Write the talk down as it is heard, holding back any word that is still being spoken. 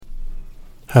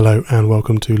Hello and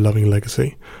welcome to Loving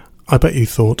Legacy. I bet you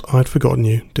thought I'd forgotten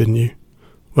you, didn't you?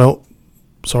 Well,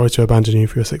 sorry to abandon you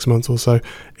for your 6 months or so.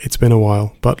 It's been a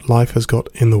while, but life has got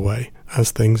in the way,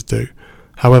 as things do.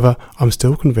 However, I'm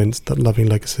still convinced that Loving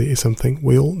Legacy is something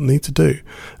we all need to do.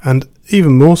 And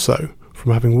even more so,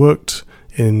 from having worked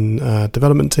in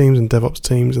development teams and DevOps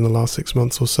teams in the last 6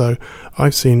 months or so,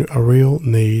 I've seen a real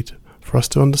need for us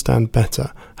to understand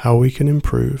better how we can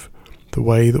improve the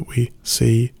way that we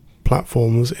see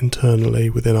platforms internally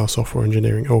within our software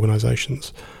engineering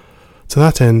organizations. To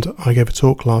that end, I gave a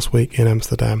talk last week in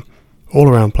Amsterdam all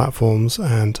around platforms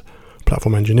and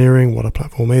platform engineering, what a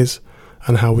platform is,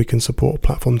 and how we can support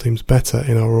platform teams better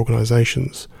in our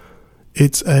organizations.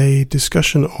 It's a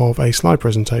discussion of a slide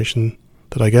presentation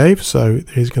that I gave, so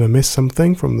he's going to miss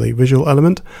something from the visual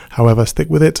element. However, stick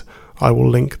with it. I will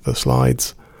link the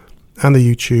slides and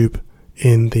the YouTube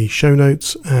in the show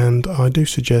notes, and I do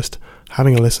suggest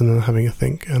having a listen and having a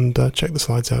think, and check the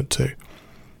slides out too.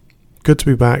 Good to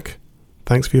be back.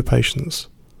 Thanks for your patience.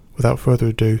 Without further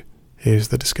ado, here's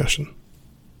the discussion.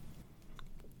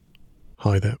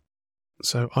 Hi there.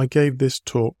 So I gave this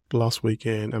talk last week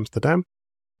in Amsterdam,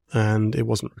 and it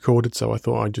wasn't recorded, so I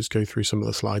thought I'd just go through some of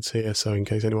the slides here, so in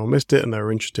case anyone missed it and they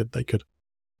were interested, they could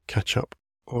catch up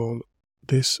on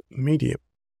this medium.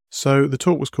 So the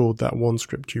talk was called That One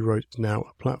Script You Wrote Is Now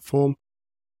a Platform,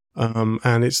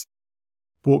 and it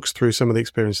walks through some of the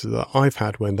experiences that I've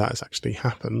had when that has actually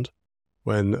happened,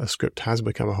 when a script has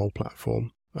become a whole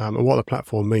platform, and what the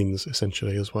platform means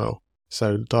essentially as well.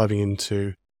 So diving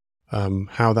into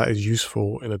how that is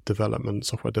useful in a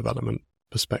software development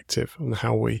perspective, and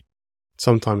how we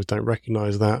sometimes don't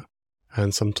recognize that,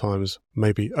 and sometimes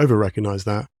maybe over-recognize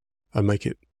that and make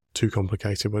it too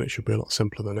complicated when it should be a lot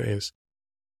simpler than it is.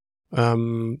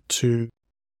 To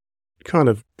kind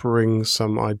of bring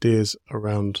some ideas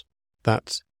around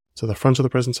that to the front of the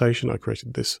presentation, I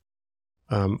created this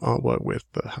artwork with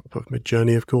the help of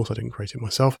Midjourney, of course. I didn't create it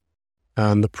myself.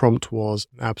 And the prompt was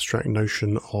an abstract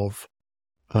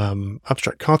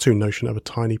cartoon notion of a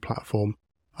tiny platform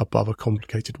above a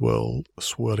complicated world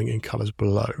swirling in colours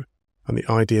below. And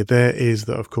the idea there is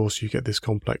that, of course, you get this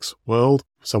complex world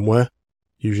somewhere,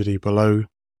 usually below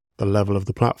the level of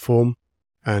the platform,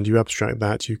 and you abstract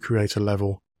that, you create a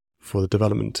level for the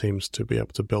development teams to be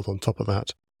able to build on top of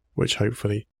that, which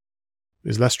hopefully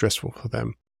is less stressful for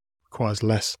them, requires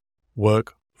less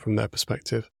work from their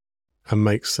perspective, and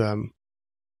makes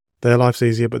their lives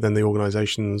easier, but then the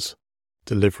organization's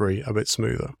delivery a bit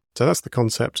smoother. So that's the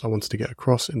concept I wanted to get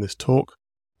across in this talk.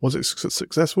 Was it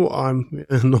successful? I'm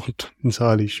not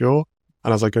entirely sure.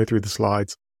 And as I go through the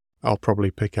slides, I'll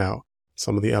probably pick out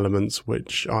some of the elements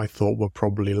which I thought were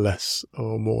probably less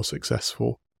or more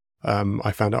successful.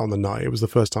 I found out on the night. It was the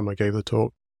first time I gave the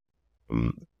talk.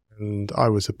 And I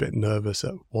was a bit nervous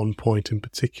at one point in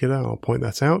particular. I'll point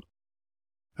that out,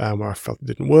 where I felt it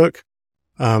didn't work.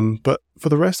 But for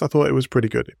the rest, I thought it was pretty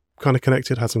good. It kind of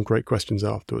connected, had some great questions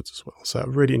afterwards as well. So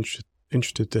I'm really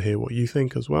interested to hear what you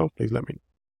think as well. Please let me know.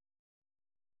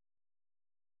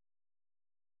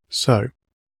 So,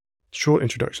 short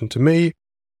introduction to me.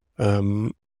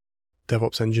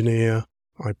 DevOps engineer.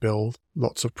 I build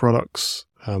lots of products,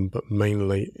 but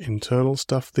mainly internal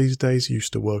stuff these days.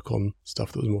 Used to work on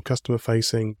stuff that was more customer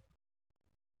facing.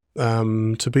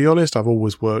 To be honest, I've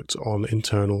always worked on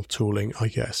internal tooling, I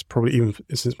guess, probably even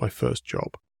since my first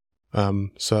job.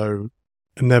 So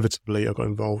inevitably I got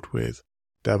involved with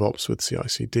DevOps, with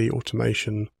CI/CD,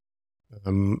 automation,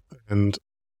 and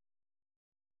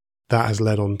that has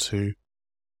led on to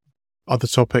other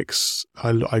topics.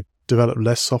 I develop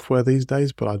less software these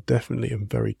days, but I definitely am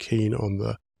very keen on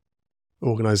the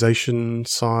organization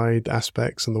side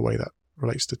aspects and the way that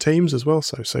relates to teams as well.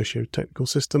 So socio-technical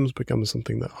systems becomes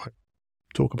something that I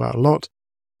talk about a lot,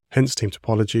 hence team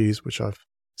topologies, which I've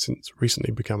since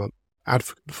recently become an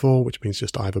advocate for, which means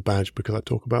just I have a badge because I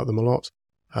talk about them a lot,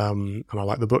 and I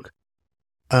like the book.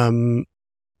 And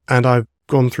I've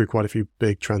gone through quite a few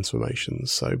big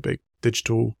transformations, so big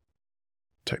digital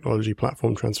technology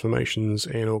platform transformations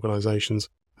in organizations,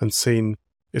 and seen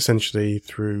essentially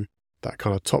through that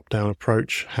kind of top-down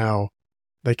approach how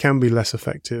they can be less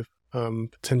effective,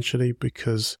 potentially,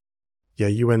 because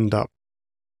you end up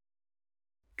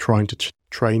trying to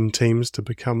train teams to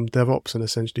become DevOps, and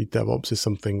essentially DevOps is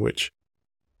something which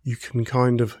you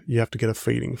have to get a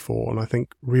feeling for. And I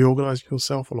think reorganizing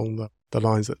yourself along the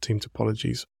lines that Team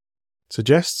Topologies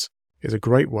suggests is a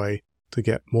great way to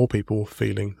get more people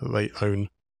feeling that they own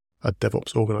a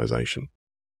DevOps organization.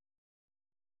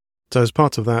 So as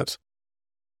part of that,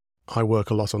 I work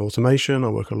a lot on automation. I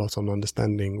work a lot on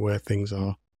understanding where things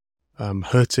are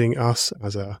hurting us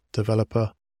as a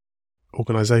developer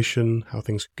organization, how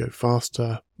things could go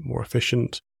faster, more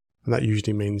efficient. And that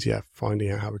usually means,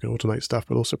 finding out how we can automate stuff,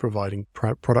 but also providing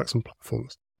products and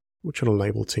platforms which will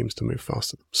enable teams to move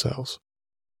faster themselves.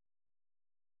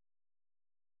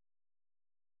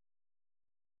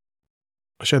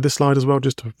 I shared this slide as well,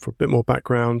 just for a bit more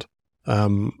background.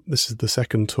 This is the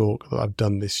second talk that I've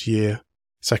done this year,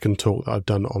 second talk that I've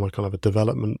done on a kind of a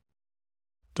development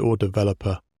or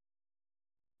developer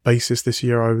basis this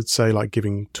year, I would say, like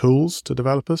giving tools to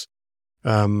developers.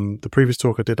 The previous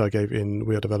talk I gave in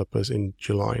We Are Developers in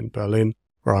July in Berlin,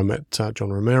 where I met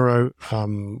John Romero,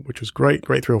 which was great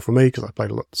thrill for me because I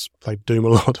played Doom a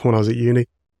lot when I was at uni.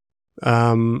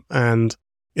 And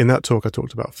in that talk, I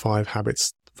talked about 5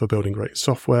 habits for building great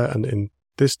software. And in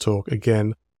this talk,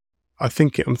 again, I'm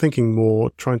thinking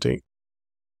more trying to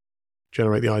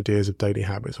generate the ideas of daily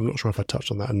habits. I'm not sure if I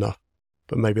touched on that enough,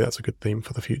 but maybe that's a good theme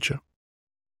for the future.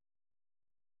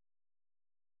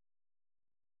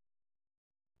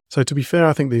 So to be fair,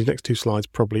 I think these next 2 slides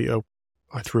probably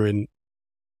I threw in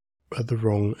at the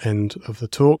wrong end of the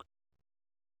talk.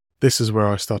 This is where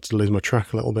I started to lose my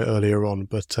track a little bit earlier on,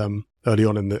 but early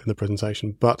on in the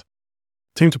presentation. But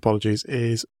team topologies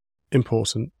is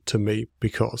important to me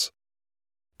because,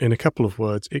 in a couple of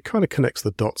words, it kind of connects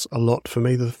the dots a lot for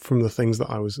me from the things that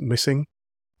I was missing,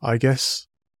 I guess,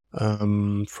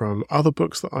 from other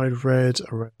books that I'd read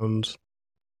around,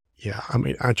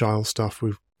 agile stuff.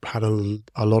 We've had a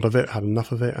lot of it, had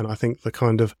enough of it, and I think the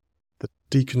kind of the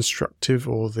deconstructive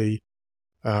or the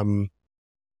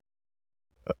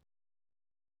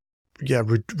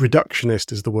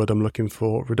reductionist is the word I'm looking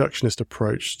for. Reductionist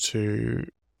approach to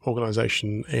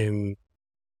organization in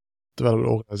development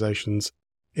organizations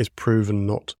is proven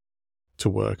not to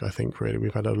work, I think, really.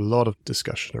 We've had a lot of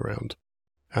discussion around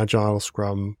Agile,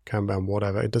 Scrum, Kanban,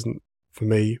 whatever. It doesn't, for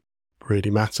me, really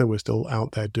matter. We're still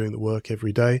out there doing the work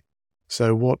every day.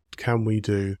 So what can we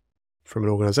do from an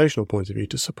organizational point of view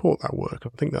to support that work? I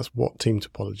think that's what team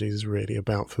topologies is really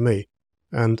about for me.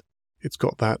 And it's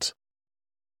got that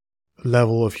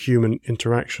level of human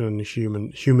interaction and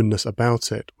humanness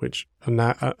about it, which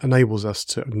enables us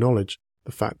to acknowledge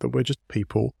the fact that we're just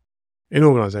people in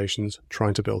organizations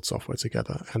trying to build software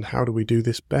together. And how do we do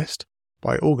this best?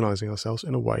 By organizing ourselves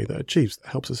in a way that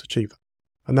helps us achieve that.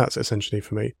 And that's essentially,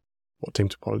 for me, what team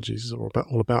topologies is all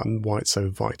about and why it's so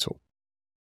vital.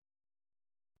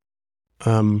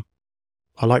 I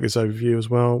like this overview as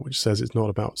well, which says it's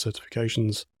not about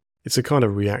certifications. It's a kind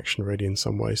of reaction, really, in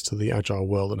some ways, to the agile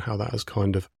world and how that has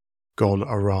kind of gone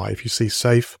awry. If you see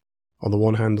SAFe, on the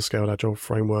one hand, the Scaled Agile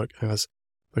Framework, as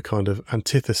the kind of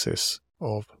antithesis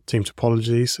of team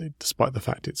topologies, despite the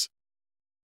fact it's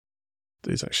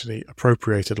actually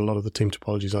appropriated a lot of the team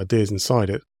topologies ideas inside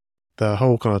it. The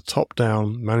whole kind of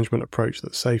top-down management approach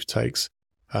that SAFe takes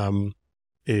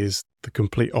is the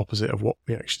complete opposite of what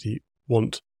we actually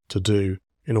want to do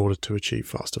in order to achieve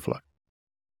faster flow.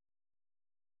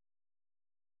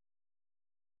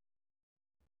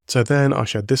 So then I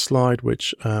shared this slide,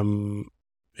 which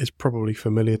is probably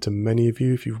familiar to many of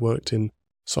you if you've worked in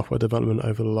software development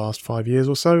over the last 5 years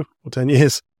or so, or 10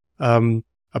 years,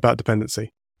 about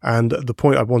dependency. And the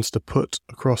point I wanted to put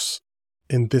across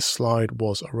in this slide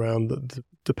was around that the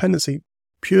dependency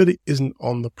purely isn't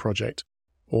on the project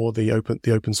or the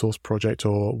open source project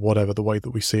or whatever, the way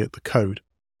that we see it, the code.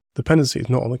 Dependency is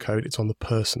not on the code, it's on the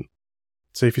person.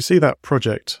 So if you see that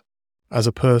project as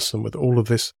a person with all of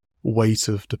this weight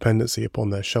of dependency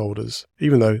upon their shoulders,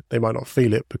 even though they might not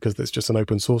feel it because it's just an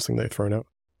open source thing they've thrown out.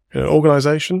 In an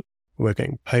organization, we're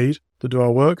getting paid to do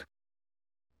our work.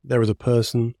 There is a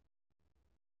person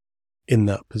in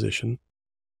that position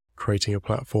creating a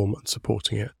platform and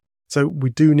supporting it. So we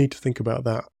do need to think about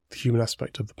that, the human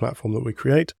aspect of the platform that we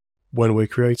create when we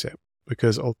create it,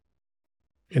 because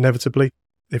inevitably,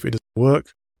 if it doesn't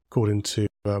work according to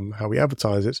how we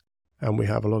advertise it, and we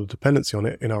have a lot of dependency on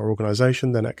it in our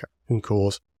organization, then it can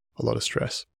cause a lot of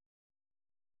stress.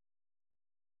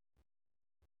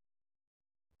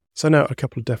 So now a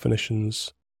couple of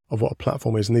definitions of what a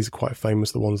platform is, and these are quite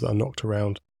famous, the ones that are knocked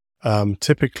around.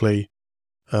 Typically,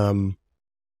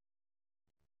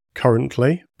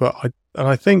 currently, but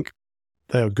I think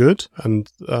they are good,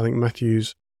 and I think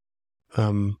Matthew's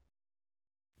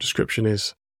description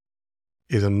is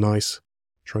a nice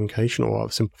truncation or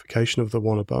a simplification of the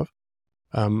one above.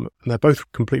 And they're both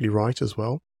completely right as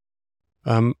well.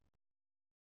 But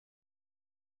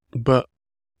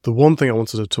the one thing I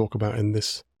wanted to talk about in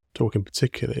this talk in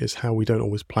particular is how we don't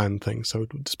always plan things. So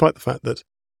despite the fact that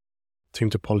team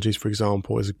topologies, for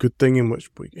example, is a good thing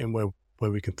where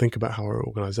we can think about how our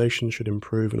organization should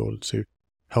improve in order to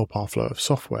help our flow of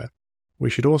software, we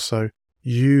should also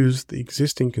use the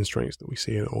existing constraints that we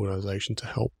see in an organization to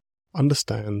help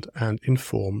understand and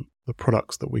inform the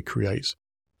products that we create,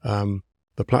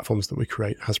 the platforms that we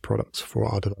create as products for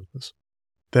our developers.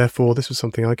 Therefore, this was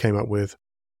something I came up with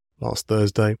last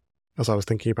Thursday as I was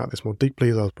thinking about this more deeply,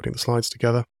 as I was putting the slides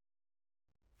together,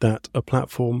 that a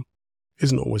platform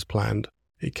isn't always planned.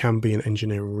 It can be an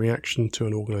engineering reaction to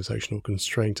an organizational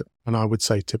constraint, and I would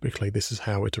say typically this is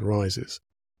how it arises.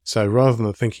 So rather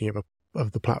than thinking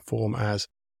of the platform as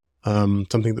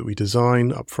something that we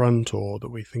design up front or that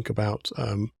we think about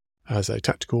as a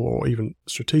tactical or even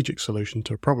strategic solution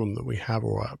to a problem that we have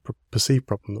or a perceived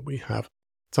problem that we have,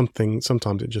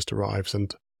 sometimes it just arrives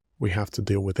and we have to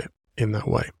deal with it in that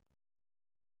way.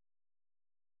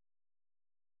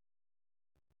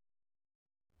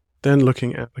 Then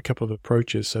looking at a couple of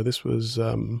approaches. So this was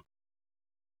from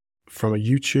a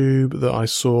YouTube that I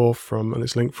saw and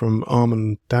it's linked from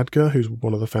Armen Dadgar, who's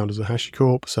one of the founders of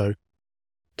HashiCorp. So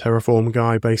Terraform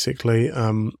guy, basically.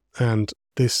 And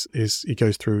he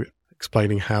goes through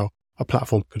explaining how a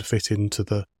platform could fit into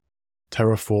the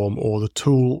Terraform or the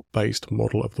tool-based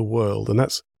model of the world. And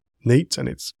that's neat, and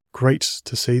it's great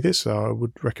to see this. So I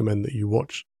would recommend that you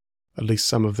watch at least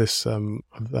some of this,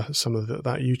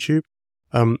 that YouTube.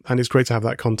 And it's great to have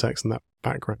that context and that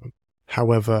background.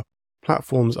 However,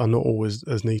 platforms are not always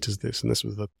as neat as this. And this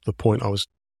was the point I was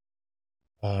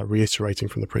reiterating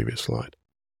from the previous slide.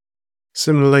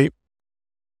 Similarly,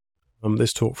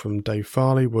 this talk from Dave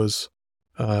Farley was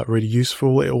really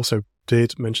useful. It also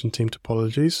did mention team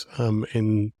topologies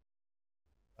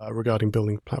regarding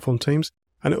building platform teams.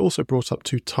 And it also brought up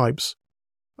two types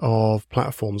of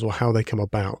platforms or how they come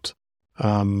about.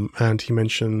 And he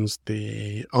mentions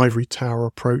the ivory tower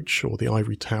approach or the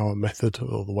ivory tower method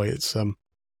or the way it's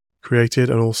created,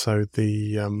 and also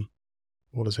the,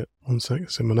 what is it? One sec,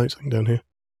 it's in my notes, I think, down here.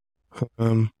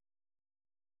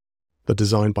 The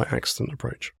design by accident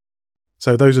approach.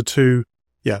 So those are two,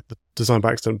 the design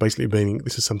by accident basically meaning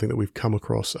this is something that we've come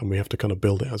across and we have to kind of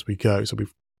build it as we go. So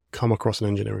we've come across an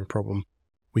engineering problem.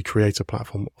 We create a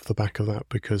platform off the back of that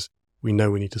because we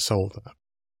know we need to solve that,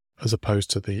 as opposed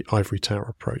to the ivory tower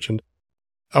approach. And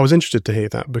I was interested to hear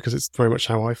that because it's very much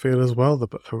how I feel as well,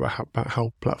 about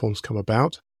how platforms come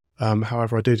about.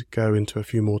 However, I did go into a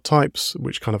few more types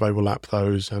which kind of overlap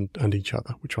those and each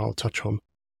other, which I'll touch on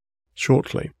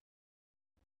shortly.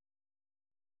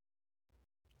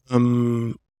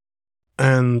 And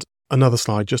another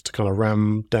slide just to kind of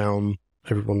ram down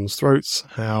everyone's throats,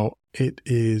 how it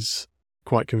is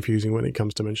quite confusing when it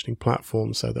comes to mentioning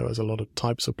platforms. So there is a lot of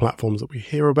types of platforms that we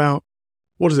hear about.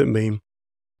 What does it mean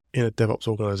in a DevOps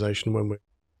organization when we're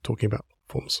talking about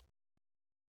platforms?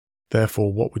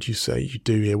 Therefore, what would you say you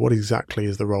do here? What exactly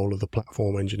is the role of the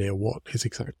platform engineer? What is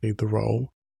exactly the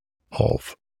role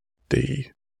of the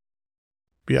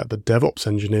DevOps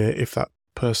engineer, if that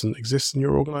person exists in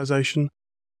your organization?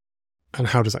 And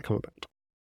how does that come about?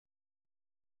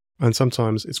 And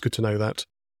sometimes it's good to know that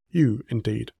you,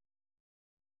 indeed,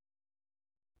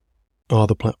 are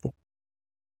the platform.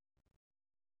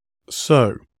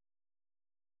 So,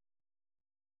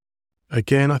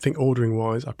 again, I think ordering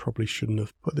wise, I probably shouldn't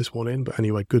have put this one in, but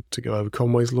anyway, good to go over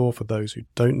Conway's Law for those who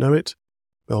don't know it.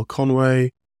 Mel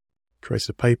Conway wrote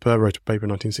a paper in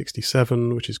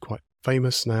 1967, which is quite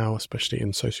famous now, especially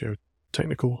in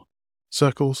socio-technical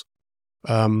circles.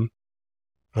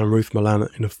 And Ruth Malan,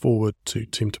 in a foreword to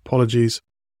Team Topologies,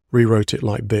 rewrote it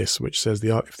like this, which says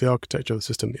if the architecture of the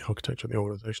system, the architecture of the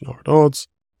organization are at odds,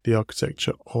 the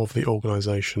architecture of the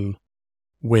organization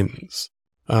wins.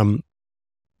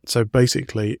 So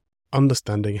basically,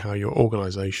 understanding how your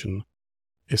organization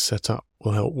is set up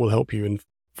will help you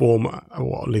inform,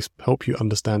 or at least help you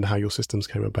understand how your systems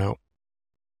came about.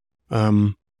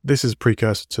 This is a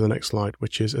precursor to the next slide,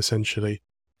 which is essentially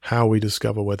how we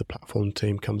discover where the platform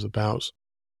team comes about,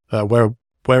 where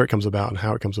it comes about and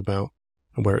how it comes about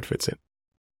and where it fits in.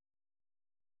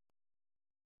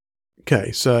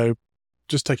 Okay, so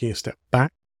just taking a step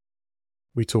back,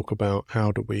 we talk about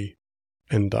how do we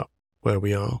end up where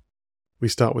we are. We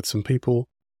start with some people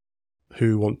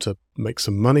who want to make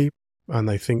some money, and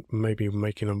they think maybe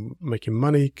making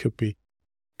money could be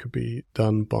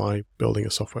done by building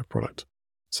a software product.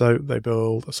 So they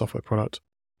build a software product,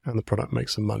 and the product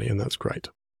makes some money, and that's great.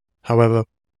 However,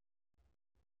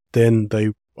 then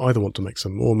they either want to make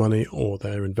some more money, or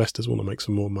their investors want to make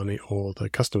some more money, or their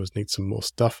customers need some more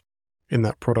stuff in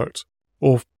that product,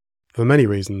 or for many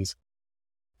reasons,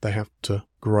 they have to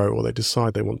grow, or they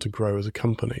decide they want to grow as a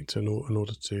company in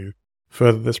order to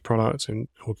further this product, in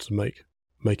order to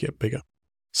make it bigger.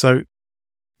 So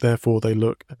therefore they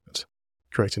look at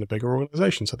creating a bigger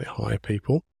organization. So they hire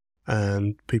people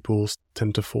and people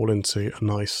tend to fall into a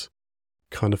nice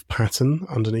kind of pattern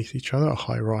underneath each other, a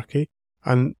hierarchy.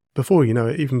 And before you know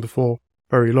it, even before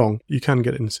very long, you can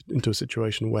get into a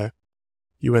situation where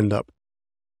you end up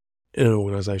in an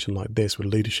organization like this with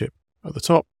leadership at the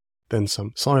top, then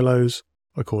some silos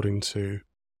according to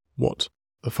what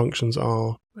the functions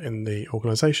are in the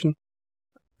organization,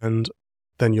 and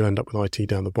then you'll end up with IT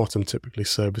down the bottom, typically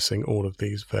servicing all of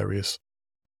these various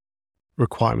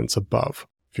requirements above.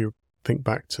 If you think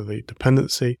back to the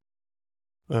dependency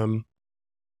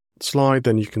slide,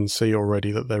 then you can see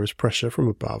already that there is pressure from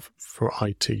above for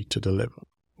IT to deliver.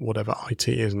 Whatever IT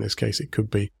is, in this case, it could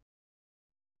be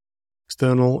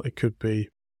external, it could be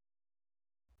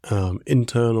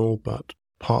internal but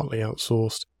partly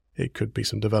outsourced, it could be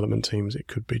some development teams, it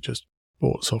could be just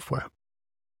bought software.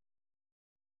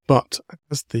 But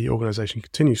as the organization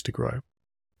continues to grow,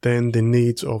 then the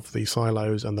needs of the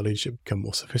silos and the leadership become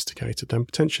more sophisticated, and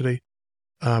potentially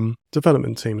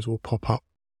development teams will pop up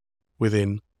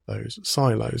within those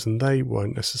silos, and they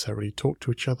won't necessarily talk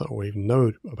to each other or even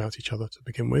know about each other to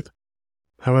begin with.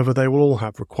 However, they will all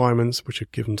have requirements which are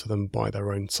given to them by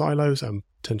their own silos and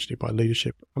potentially by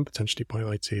leadership and potentially by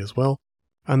IT as well,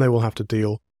 and they will have to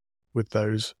deal with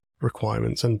those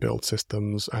requirements and build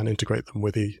systems and integrate them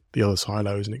with the other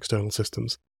silos and external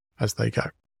systems as they go.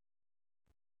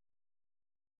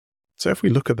 So if we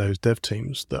look at those dev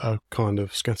teams that are kind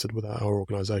of scattered within our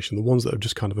organization, the ones that have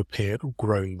just kind of appeared or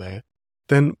grown there,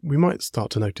 then we might start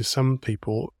to notice some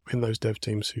people in those dev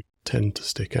teams who tend to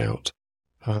stick out.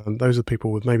 Those are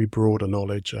people with maybe broader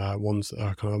knowledge, ones that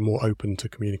are kind of more open to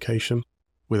communication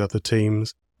with other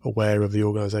teams, aware of the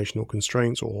organizational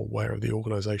constraints or aware of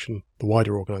the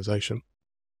wider organization.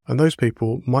 And those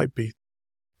people might be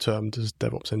termed as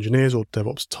DevOps engineers or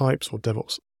DevOps types or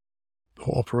DevOps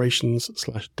or operations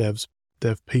 /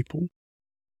 dev people.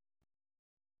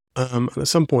 And at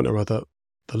some point or other,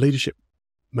 the leadership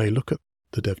may look at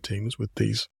the dev teams with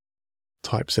these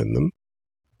types in them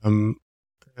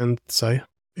and say,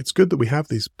 it's good that we have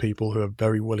these people who are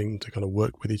very willing to kind of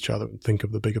work with each other and think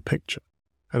of the bigger picture.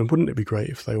 And wouldn't it be great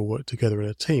if they all worked together in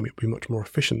a team? It'd be much more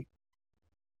efficient.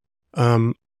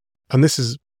 And this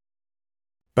is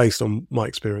based on my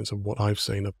experience of what I've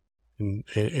seen in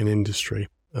industry.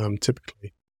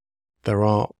 Typically, there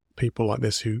are people like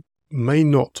this who may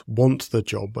not want the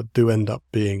job, but do end up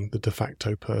being the de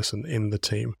facto person in the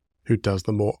team who does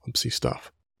the more obsy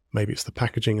stuff. Maybe it's the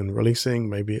packaging and releasing,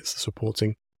 maybe it's the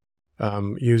supporting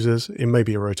users. It may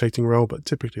be a rotating role, but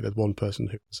typically there's one person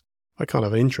who has a kind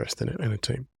of interest in it in a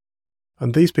team.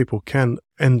 And these people can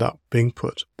end up being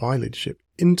put by leadership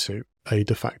into a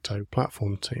de facto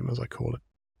platform team, as I call it,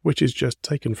 which is just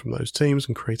taken from those teams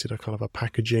and created a kind of a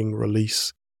packaging,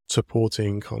 release,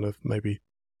 supporting kind of maybe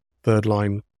third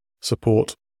line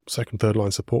support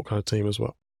kind of team as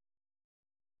well.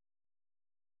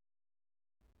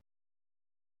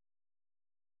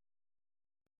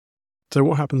 So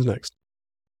what happens next?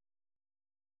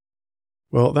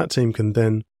 Well, that team can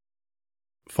then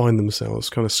find themselves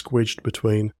kind of squidged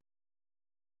between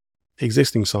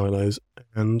existing silos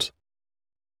and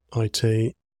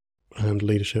IT and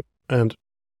leadership and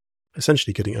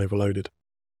essentially getting overloaded.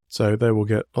 So they will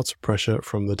get lots of pressure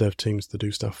from the dev teams to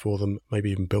do stuff for them,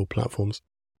 maybe even build platforms,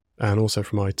 and also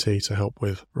from IT to help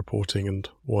with reporting and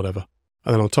whatever.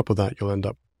 And then on top of that, you'll end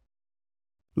up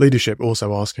leadership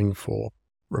also asking for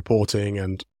reporting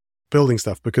and building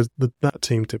stuff, because that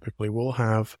team typically will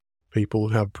have people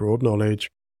who have broad knowledge,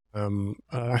 an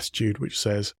attitude which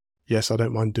says, yes, I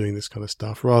don't mind doing this kind of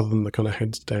stuff, rather than the kind of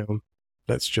heads down,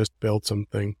 let's just build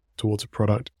something towards a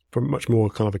product, for much more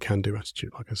kind of a can-do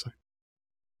attitude, like I say.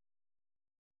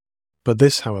 But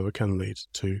this, however, can lead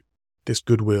to this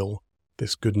goodwill,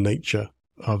 this good nature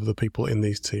of the people in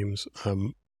these teams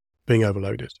being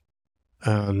overloaded.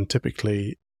 And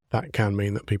typically that can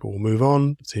mean that people will move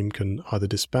on. The team can either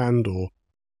disband or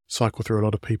cycle through a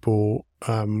lot of people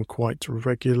quite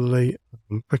regularly,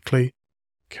 quickly,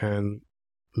 can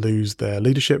lose their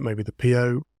leadership. Maybe the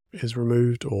PO is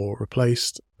removed or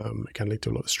replaced. It can lead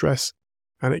to a lot of stress,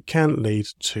 and it can lead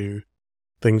to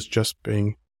things just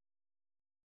being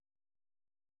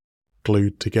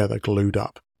glued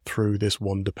up through this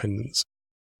one dependence.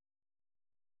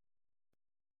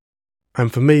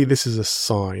 And for me, this is a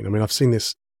sign. I mean, I've seen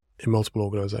this in multiple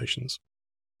organizations.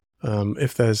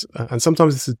 If there's, and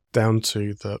sometimes this is down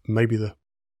to maybe the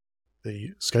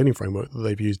scaling framework that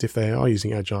they've used. If they are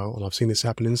using Agile, and I've seen this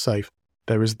happen in SAFe,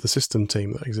 there is the system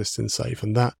team that exists in SAFe,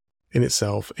 and that in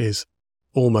itself is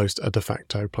almost a de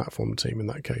facto platform team in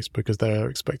that case, because they are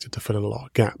expected to fill in a lot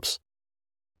of gaps.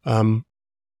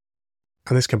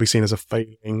 And this can be seen as a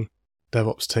failing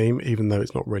DevOps team, even though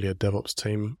it's not really a DevOps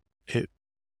team,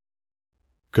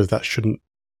 because that shouldn't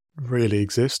really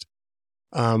exist.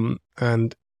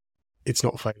 And it's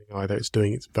not failing either. It's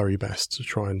doing its very best to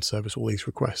try and service all these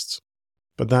requests.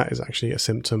 But that is actually a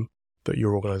symptom that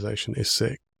your organization is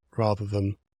sick rather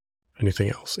than anything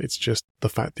else. It's just the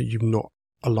fact that you've not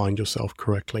aligned yourself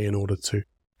correctly in order to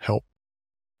help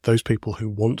those people who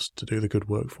want to do the good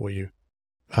work for you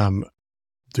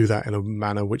do that in a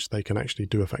manner which they can actually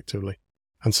do effectively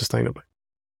and sustainably.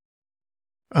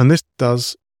 And this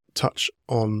does touch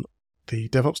on the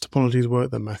DevOps topologies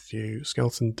work that Matthew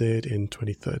Skelton did in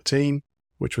 2013,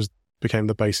 which became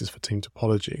the basis for team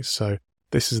topologies. So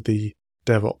this is the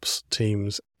DevOps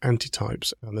team's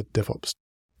antitypes and the DevOps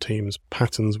team's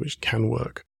patterns which can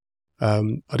work.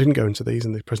 I didn't go into these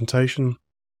in the presentation,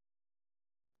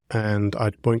 and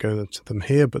I won't go into them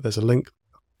here, but there's a link.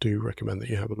 I do recommend that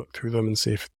you have a look through them and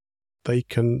see if they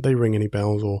ring any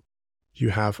bells, or you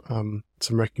have some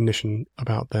recognition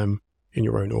about them in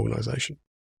your own organization.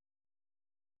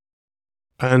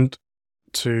 And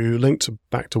to link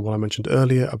back to what I mentioned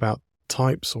earlier about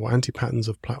types or anti-patterns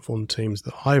of platform teams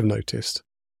that I've noticed,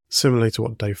 similarly to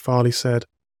what Dave Farley said,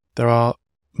 there are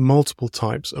multiple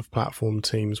types of platform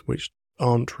teams which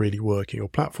aren't really working, or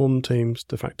platform teams,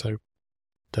 de facto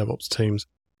DevOps teams,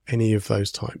 any of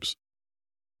those types.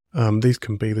 These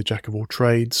can be the jack of all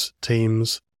trades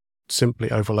teams,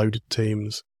 simply overloaded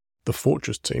teams, the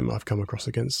fortress team I've come across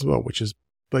against as well, which has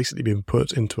basically been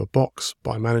put into a box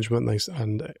by management,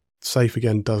 and SAFe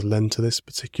again does lend to this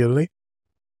particularly,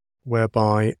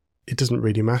 whereby it doesn't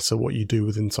really matter what you do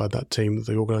with inside that team.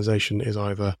 The organization is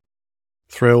either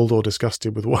thrilled or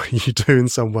disgusted with what you do in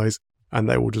some ways, and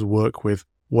they will just work with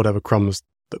whatever crumbs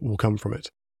that will come from it.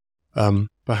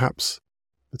 Perhaps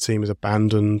the team is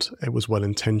abandoned, it was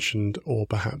well-intentioned, or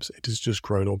perhaps it has just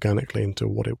grown organically into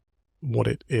what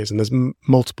it is. And there's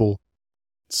multiple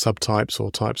subtypes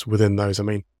or types within those. I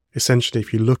mean, essentially,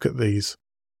 if you look at these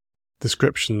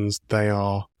descriptions, they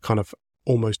are kind of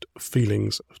almost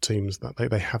feelings of teams, that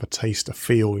they have a taste, a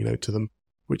feel, to them,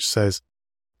 which says,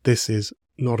 this is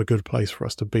not a good place for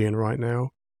us to be in right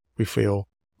now. We feel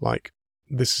like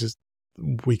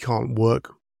we can't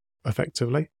work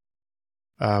effectively.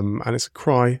 And it's a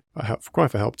cry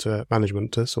for help to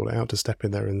management to sort it out, to step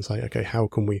in there and say, okay, how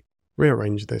can we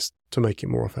rearrange this to make it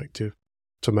more effective,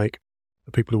 to make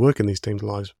the people who work in these teams'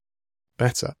 lives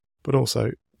better, but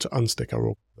also to unstick our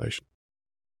organization.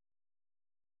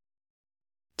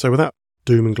 So with that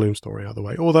doom and gloom story out of the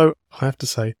way, although I have to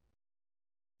say,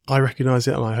 I recognize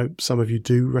it, and I hope some of you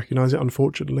do recognize it.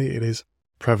 Unfortunately, it is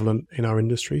prevalent in our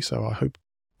industry, so I hope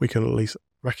we can at least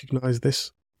recognize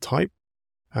this type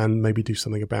and maybe do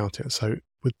something about it. So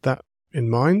with that in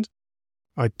mind,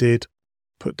 I did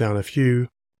put down a few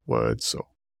words, or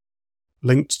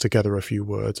linked together a few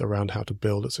words around how to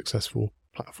build a successful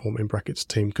platform in brackets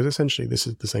team, because essentially this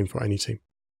is the same for any team.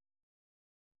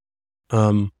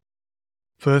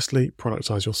 Firstly,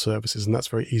 productize your services, and that's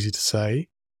very easy to say,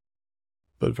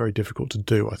 but very difficult to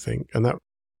do, I think. And that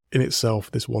in itself,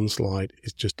 this one slide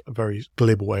is just a very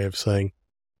glib way of saying,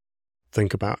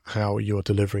 think about how you're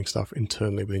delivering stuff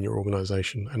internally within your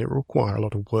organization, and it will require a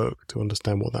lot of work to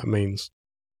understand what that means.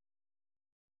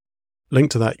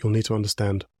 Linked to that, you'll need to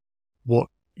understand what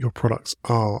your products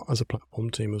are as a platform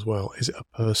team as well. Is it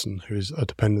a person who is a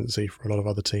dependency for a lot of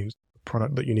other teams, a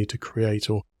product that you need to create,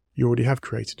 or you already have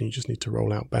created and you just need to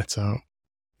roll out better?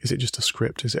 Is it just a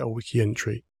script? Is it a wiki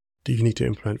entry? Do you need to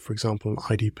implement, for example, an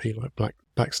IDP like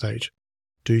Backstage?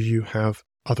 Do you have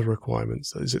other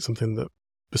requirements? Is it something that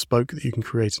bespoke that you can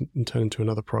create and turn into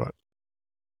another product?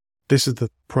 This is the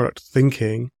product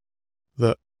thinking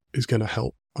that is going to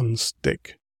help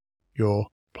unstick your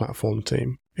platform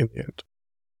team in the end.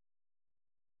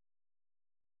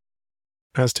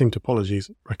 As Team Topologies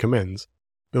recommends,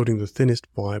 building the thinnest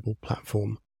viable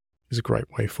platform is a great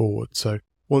way forward. So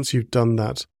once you've done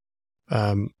that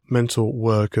mental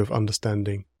work of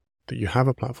understanding that you have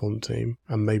a platform team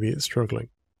and maybe it's struggling,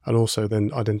 and also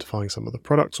then identifying some of the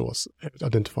products or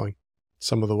identifying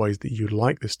some of the ways that you'd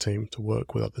like this team to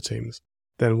work with other teams,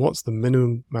 then what's the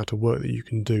minimum amount of work that you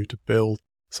can do to build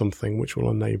something which will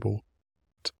enable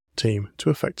the team to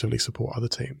effectively support other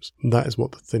teams? And that is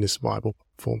what the thinnest viable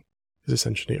platform is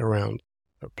essentially around.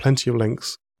 There are plenty of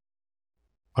links.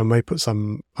 I may put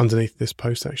some underneath this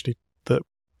post actually that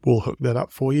will hook that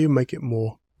up for you, make it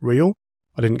more real.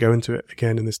 I didn't go into it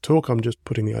again in this talk. I'm just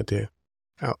putting the idea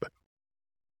out there.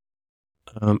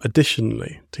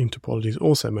 Additionally, Team Topologies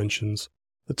also mentions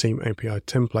the Team API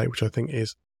template, which I think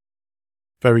is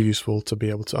very useful to be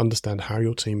able to understand how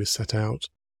your team is set out,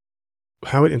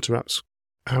 how it interacts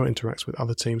with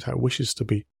other teams, how it wishes to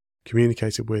be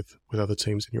communicated with other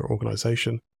teams in your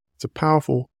organization. It's a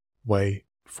powerful way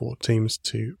for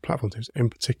platform teams in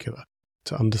particular,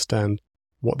 to understand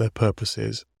what their purpose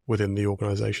is within the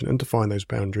organization and define those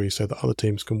boundaries so that other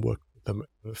teams can work with them in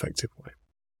an effective way.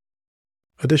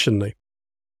 Additionally,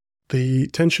 the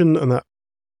tension, and that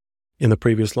in the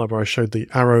previous slide where I showed the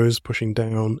arrows pushing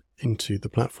down into the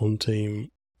platform team,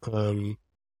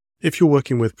 if you're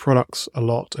working with products a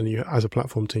lot and you, as a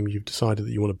platform team, you've decided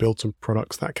that you want to build some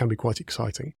products, that can be quite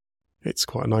exciting. It's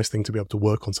quite a nice thing to be able to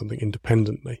work on something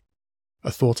independently.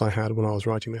 A thought I had when I was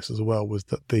writing this as well was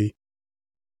that the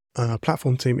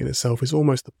platform team in itself is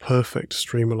almost the perfect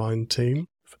streamlined team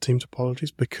for team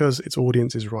topologies because its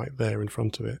audience is right there in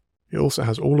front of it. It also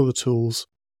has all of the tools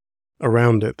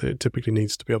around it that it typically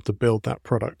needs to be able to build that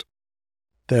product.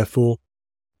 Therefore,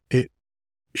 it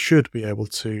should be able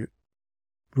to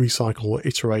recycle or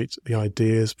iterate the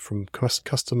ideas from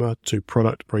customer to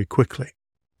product very quickly.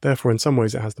 Therefore, in some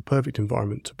ways, it has the perfect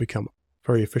environment to become a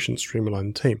very efficient,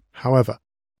 streamlined team. However,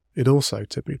 it also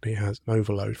typically has an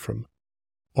overload from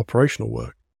operational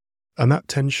work. And that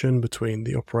tension between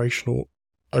the operational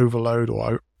overload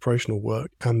or operational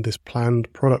work and this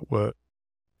planned product work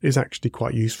is actually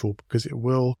quite useful because it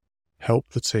will help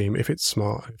the team, if it's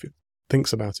smart, if it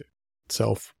thinks about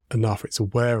itself enough, it's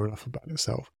aware enough about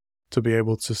itself, to be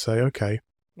able to say, okay,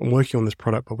 I'm working on this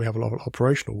product, but we have a lot of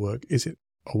operational work. Is it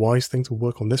a wise thing to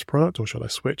work on this product, or should I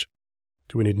switch?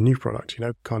 Do we need a new product?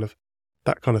 Kind of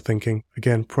that kind of thinking.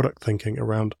 Again, product thinking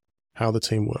around how the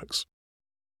team works.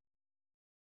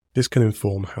 This can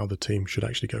inform how the team should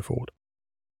actually go forward.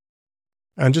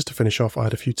 And just to finish off, I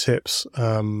had a few tips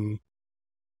and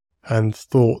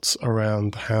thoughts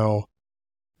around how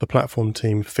the platform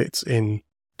team fits in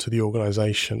to the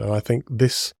organization. And I think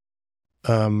this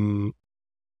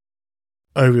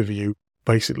overview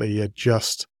basically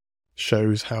just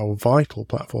shows how vital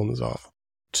platforms are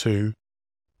to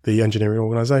the engineering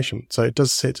organization. So it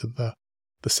does sit at the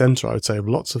center, I would say, of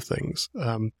lots of things,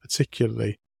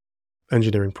 particularly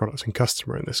engineering, products, and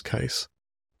customer in this case.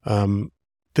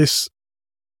 This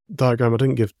diagram I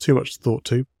didn't give too much thought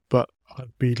to, but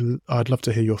I'd love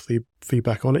to hear your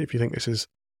feedback on it if you think this is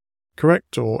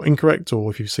correct or incorrect,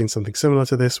 or if you've seen something similar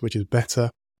to this, which is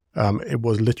better. It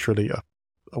was literally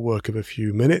a work of a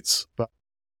few minutes, but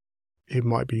it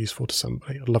might be useful to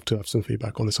somebody. I'd love to have some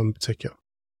feedback on this in particular.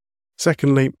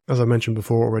 Secondly, as I mentioned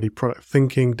before already, product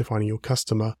thinking, defining your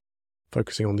customer,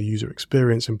 focusing on the user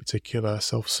experience in particular,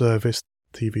 self-service,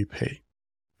 TVP.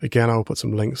 Again, I'll put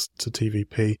some links to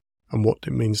TVP and what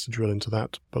it means to drill into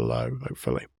that below,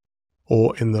 hopefully,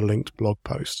 or in the linked blog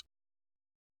post.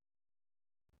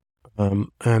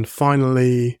 And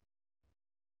finally,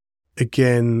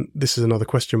 again, this is another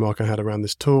question mark I had around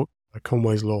this talk,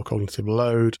 Conway's Law, cognitive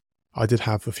load. I did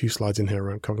have a few slides in here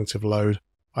around cognitive load.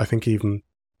 I think even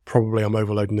probably I'm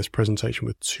overloading this presentation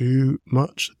with too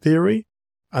much theory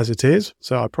as it is,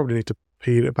 so I probably need to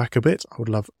peel it back a bit. I would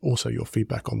love also your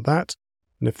feedback on that,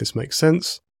 and if this makes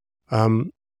sense.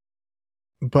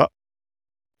 But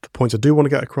the points I do want to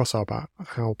get across are about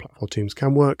how platform teams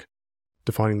can work,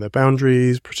 defining their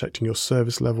boundaries, protecting your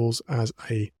service levels as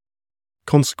a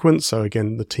consequence. So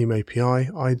again, the team API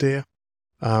idea,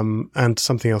 and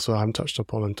something else that I haven't touched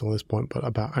upon until this point, but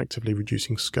about actively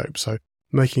reducing scope. So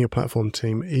making a platform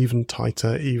team even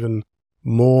tighter, even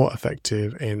more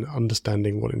effective in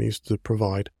understanding what it needs to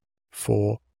provide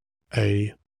for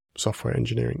a software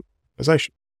engineering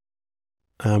organization.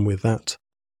 And with that,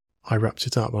 I wrapped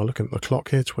it up. I'm looking at the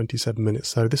clock here, 27 minutes.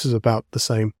 So this is about the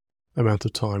same amount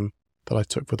of time that I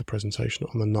took for the presentation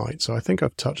on the night. So I think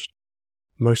I've touched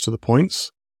most of the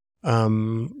points.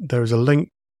 There is a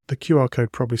link. The QR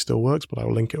code probably still works, but I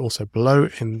will link it also below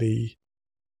in the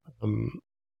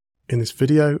in this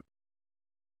video.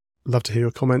 Love to hear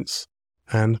your comments,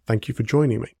 and thank you for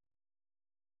joining me.